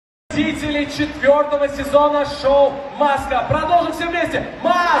победители 4-го сезона шоу «Маска». Продолжим все вместе.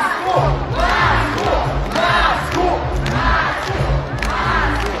 Маску! Маску! Маску! Маску!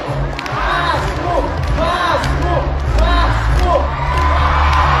 Маску! Маску! Маску!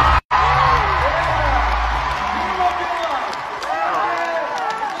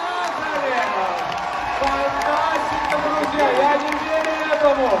 Фантастика, друзья! Я не верю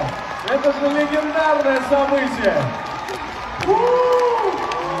этому! Это же легендарное событие!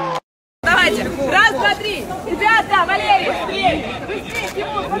 Давайте, раз, два, три. Ребята, Валерий, быстрее. Быстрее,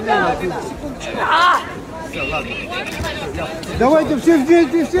 Тимур, пожалуйста. Давайте все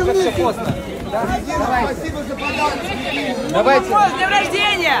вместе, все вместе. Спасибо за подарки. Давайте. С днем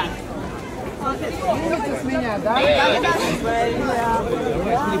рождения. С меня, да?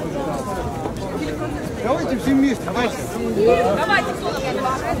 Давайте все вместе. Давайте. Давайте, кто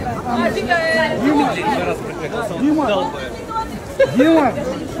нам? Дима. Дима.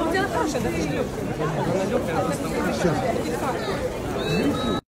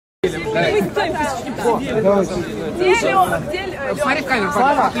 Смотри в камеру,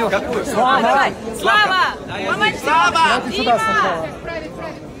 Слава. Давай. Слава. Слава. Давайте сюда сначала.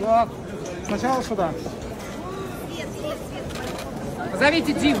 Так. Сначала сюда.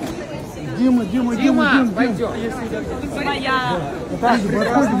 Позовите Диму. Дима, пойдем. Моя.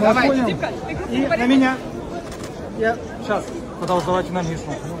 Подходим. И на меня. Я сейчас. Пожалуйста, давайте на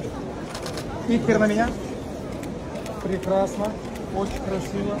Мишу. И теперь на меня. Прекрасно. Очень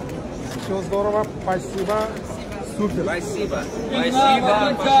красиво. Все здорово. Спасибо. Супер. Спасибо.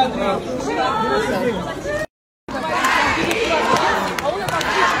 Спасибо.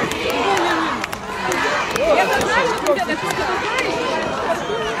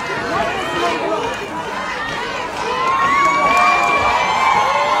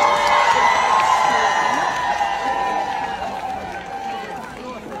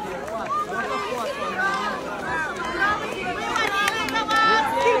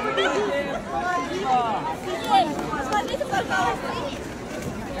 Смотрите, пожалуйста.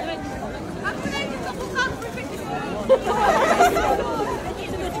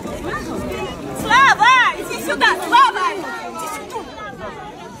 Слава! Иди сюда! Слава! Иди сюда!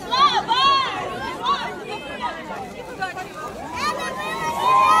 Слава!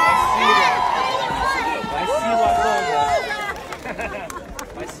 Спасибо огромное.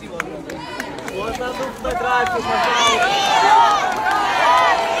 Спасибо огромное. Вот одну фотографию, пожалуйста.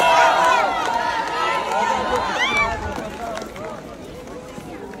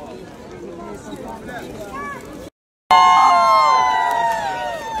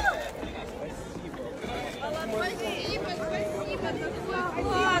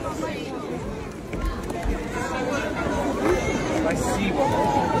 Спасибо.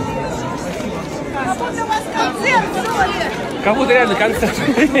 Как будто у вас концерт, что ли? Кого-то реально концерт.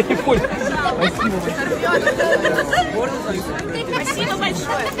 Я не понял. Спасибо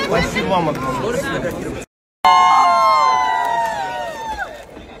большое. Спасибо вам огромное.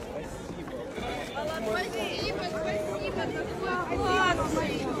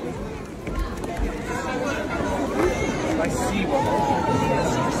 Спасибо.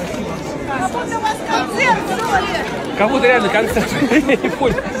 Как будто у вас концерт, что ли? Кого-то реально концерт. Я не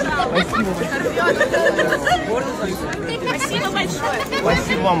понял. Спасибо большое.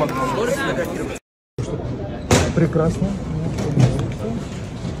 Спасибо вам огромное. Прекрасно.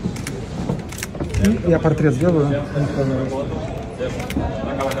 Я портрет сделаю.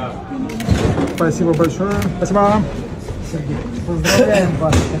 Спасибо большое. Спасибо. Сергей, поздравляем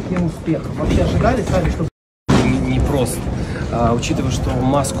вас с таким успехом. Вообще ожидали сами, что... Не просто. Учитывая, что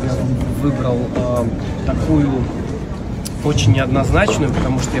маску я выбрал такую очень неоднозначную,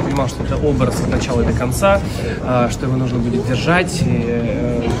 потому что я понимал, что это образ от начала и до конца, что его нужно будет держать,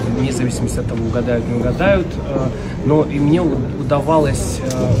 вне зависимости от того, угадают, не угадают. Но и мне удавалось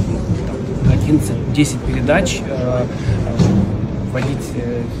 11-10 передач вводить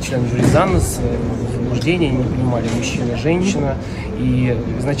членов жюри за нос, в заблуждение, не понимали, мужчина, женщина. И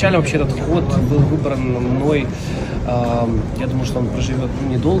изначально вообще этот ход был выбран мной, я думаю, что он проживет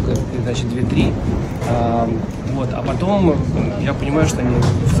недолго, передачи 2-3. Вот, а потом я понимаю, что они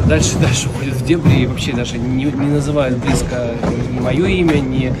дальше уходят в дебри и вообще даже не называют близко ни мое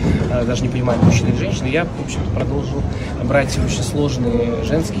имя, даже не понимают, мужчина или женщина. Я, в общем-то, продолжил брать очень сложные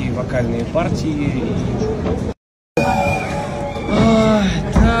женские вокальные партии.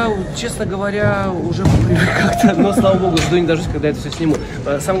 Честно говоря, уже привык как-то, но, слава богу, жду не дождусь, когда это все сниму.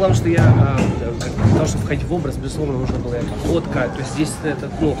 Самое главное, что я, для того, чтобы входить в образ, безусловно, нужна была походка. То есть здесь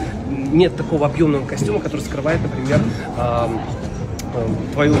нет такого объемного костюма, который скрывает, например,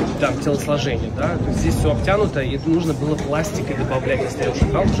 твое там телосложение, да, то есть здесь все обтянуто, и это нужно было пластикой добавлять, если я уже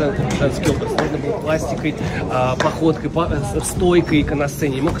брал женский образ, нужно было пластикой, походкой, стойкой на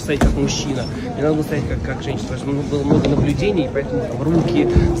сцене, не мог стоять как мужчина, не надо было стоять как женщина, потому что было много наблюдений, поэтому там руки,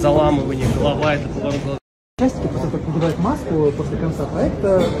 заламывание, голова, это поворот головы. Участники, после того, как надевают маску, после конца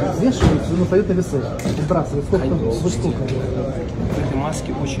проекта взвешиваются, ну, пойдут на весы, сбрасывают. Сколько? В этой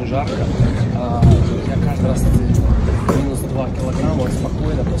маске очень жарко. Я каждый раз минус 2 килограмма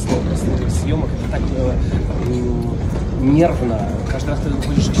спокойно после съемок. Это так нервно. Каждый раз ты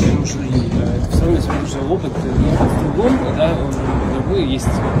выходишь к члену жюри. Это все равно уже опыт. В другом, да, другой есть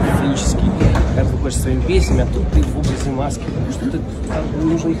сценический. Когда ты выходишь своими песнями, а тут ты в образе маски. Потому что ты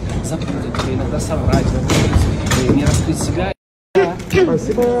нужно их запутать, иногда соврать, иногда не раскрыть себя.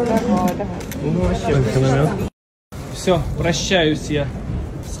 Спасибо. Ну, вообще, все, прощаюсь я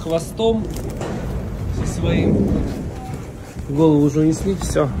с хвостом, со своим. Голову уже унесли,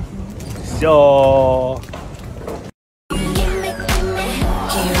 все. Все.